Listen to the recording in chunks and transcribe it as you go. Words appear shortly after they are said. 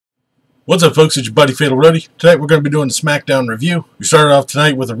What's up, folks? It's your buddy Fatalroadie. Tonight we're going to be doing a SmackDown review. We started off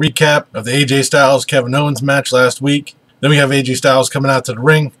tonight with a recap of the AJ Styles Kevin Owens match last week. Then we have AJ Styles coming out to the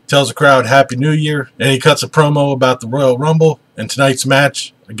ring, tells the crowd Happy New Year, and he cuts a promo about the Royal Rumble and tonight's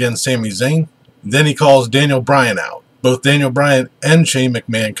match against Sami Zayn. Then he calls Daniel Bryan out. Both Daniel Bryan and Shane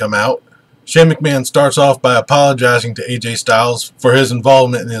McMahon come out. Shane McMahon starts off by apologizing to AJ Styles for his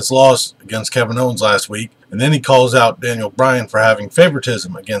involvement in his loss against Kevin Owens last week, and then he calls out Daniel Bryan for having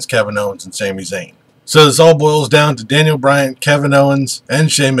favoritism against Kevin Owens and Sami Zayn. So this all boils down to Daniel Bryan, Kevin Owens,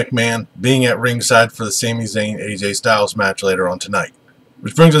 and Shane McMahon being at ringside for the Sami Zayn AJ Styles match later on tonight.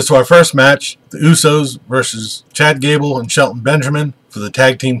 Which brings us to our first match, the Usos versus Chad Gable and Shelton Benjamin for the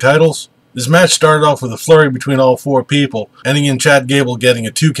tag team titles. This match started off with a flurry between all four people, ending in Chad Gable getting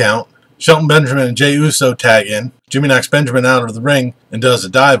a 2 count. Shelton Benjamin and Jey Uso tag in. Jimmy knocks Benjamin out of the ring and does a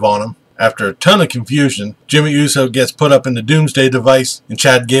dive on him. After a ton of confusion, Jimmy Uso gets put up in the Doomsday device and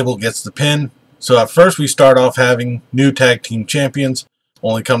Chad Gable gets the pin. So at first we start off having new tag team champions,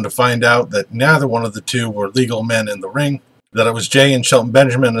 only come to find out that neither one of the two were legal men in the ring, that it was Jey and Shelton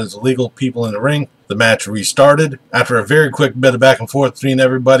Benjamin as the legal people in the ring. The match restarted. After a very quick bit of back and forth between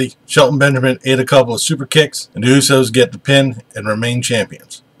everybody, Shelton Benjamin ate a couple of super kicks and the Usos get the pin and remain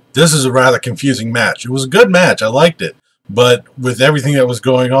champions. This is a rather confusing match. It was a good match. I liked it. But with everything that was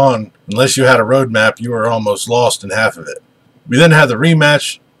going on, unless you had a roadmap, you were almost lost in half of it. We then had the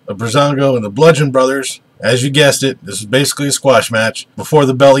rematch of Breezango and the Bludgeon Brothers. As you guessed it, this was basically a squash match. Before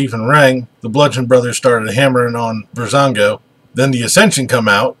the bell even rang, the Bludgeon Brothers started hammering on Breezango. Then the Ascension come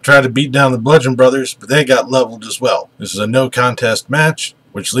out, tried to beat down the Bludgeon Brothers, but they got leveled as well. This is a no contest match,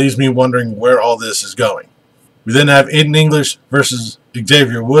 which leaves me wondering where all this is going. We then have Aiden English versus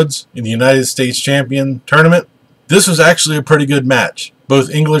Xavier Woods in the United States Champion Tournament. This was actually a pretty good match. Both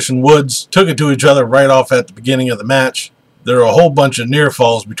English and Woods took it to each other right off at the beginning of the match. There were a whole bunch of near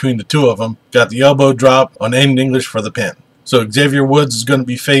falls between the two of them. Got the elbow drop on Aiden English for the pin. So Xavier Woods is going to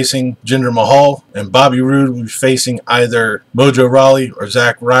be facing Jinder Mahal, and Bobby Roode will be facing either Mojo Rawley or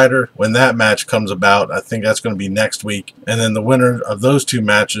Zack Ryder when that match comes about. I think that's going to be next week. And then the winner of those two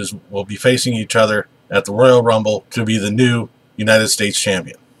matches will be facing each other at the Royal Rumble to be the new United States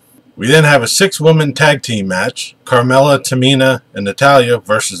Champion. We then have a 6-woman tag team match. Carmella, Tamina, and Natalya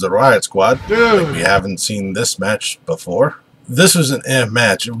versus the Riot Squad. Like we haven't seen this match before. This was an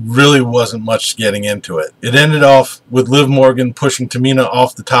match. It really wasn't much getting into it. It ended off with Liv Morgan pushing Tamina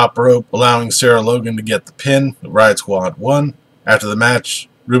off the top rope, allowing Sarah Logan to get the pin. The Riot Squad won. After the match,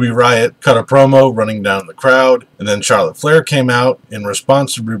 Ruby Riott cut a promo running down the crowd, and then Charlotte Flair came out in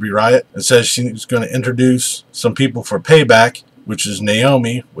response to Ruby Riott and says she's going to introduce some people for Payback, which is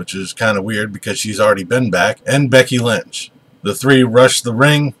Naomi, which is kind of weird because she's already been back, and Becky Lynch. The three rush the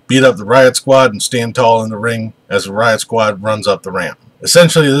ring, beat up the Riot Squad, and stand tall in the ring as the Riot Squad runs up the ramp.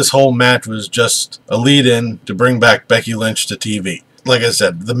 Essentially, this whole match was just a lead-in to bring back Becky Lynch to TV. Like I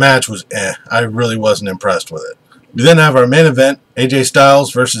said, the match was I really wasn't impressed with it. We then have our main event, AJ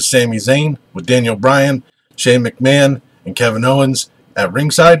Styles versus Sami Zayn, with Daniel Bryan, Shane McMahon, and Kevin Owens at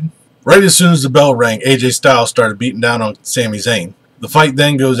ringside. Right as soon as the bell rang, AJ Styles started beating down on Sami Zayn. The fight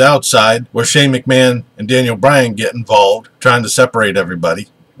then goes outside, where Shane McMahon and Daniel Bryan get involved, trying to separate everybody.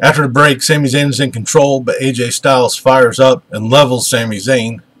 After the break, Sami Zayn is in control, but AJ Styles fires up and levels Sami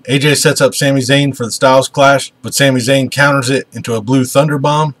Zayn. AJ sets up Sami Zayn for the Styles Clash, but Sami Zayn counters it into a blue thunder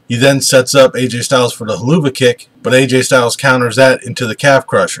bomb. He then sets up AJ Styles for the Haluva kick, but AJ Styles counters that into the calf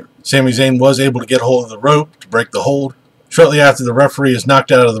crusher. Sami Zayn was able to get hold of the rope to break the hold. Shortly after, the referee is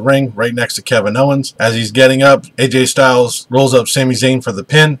knocked out of the ring right next to Kevin Owens. As he's getting up, AJ Styles rolls up Sami Zayn for the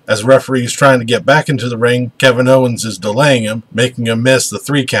pin. As the referee is trying to get back into the ring, Kevin Owens is delaying him, making him miss the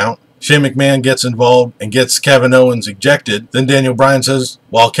 3 count. Shane McMahon gets involved and gets Kevin Owens ejected. Then Daniel Bryan says,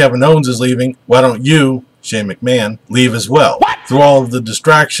 while Kevin Owens is leaving, why don't you, Shane McMahon, leave as well? What? Through all of the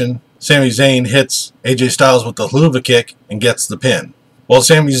distraction, Sami Zayn hits AJ Styles with the Haluva kick and gets the pin. While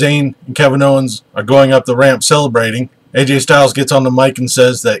Sami Zayn and Kevin Owens are going up the ramp celebrating, AJ Styles gets on the mic and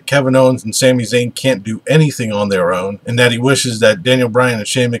says that Kevin Owens and Sami Zayn can't do anything on their own, and that he wishes that Daniel Bryan and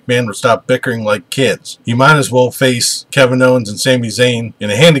Shane McMahon would stop bickering like kids. He might as well face Kevin Owens and Sami Zayn in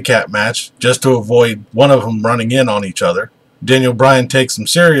a handicap match just to avoid one of them running in on each other. Daniel Bryan takes him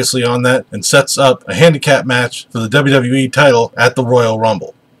seriously on that and sets up a handicap match for the WWE title at the Royal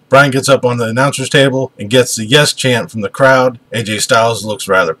Rumble. Bryan gets up on the announcer's table and gets the yes chant from the crowd. AJ Styles looks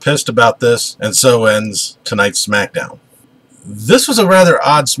rather pissed about this, and so ends tonight's SmackDown. This was a rather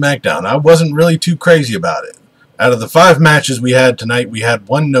odd SmackDown. I wasn't really too crazy about it. Out of the 5 matches we had tonight, we had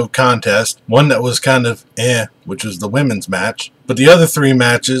one no contest, one that was kind of which was the women's match. But the other 3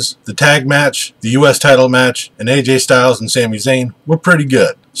 matches, the tag match, the US title match, and AJ Styles and Sami Zayn, were pretty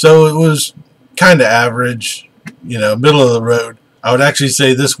good. So it was kind of average, you know, middle of the road. I would actually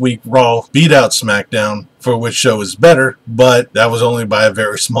say this week Raw beat out SmackDown, for which show is better, but that was only by a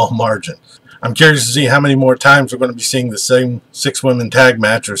very small margin. I'm curious to see how many more times we're going to be seeing the same 6-women tag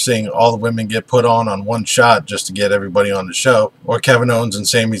match, or seeing all the women get put on one shot just to get everybody on the show, or Kevin Owens and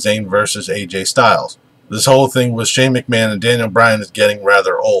Sami Zayn versus AJ Styles. This whole thing with Shane McMahon and Daniel Bryan is getting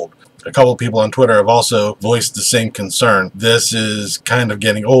rather old. A couple of people on Twitter have also voiced the same concern. This is kind of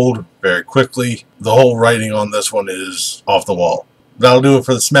getting old very quickly. The whole writing on this one is off the wall. That'll do it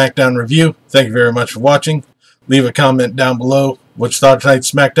for the SmackDown review. Thank you very much for watching. Leave a comment down below what you thought of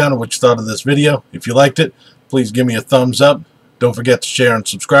tonight's SmackDown, or what you thought of this video. If you liked it, please give me a thumbs up. Don't forget to share and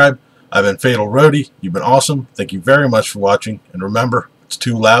subscribe. I've been Fatalroadie. You've been awesome. Thank you very much for watching. And remember, it's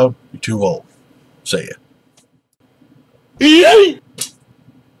too loud, you're too old. See ya.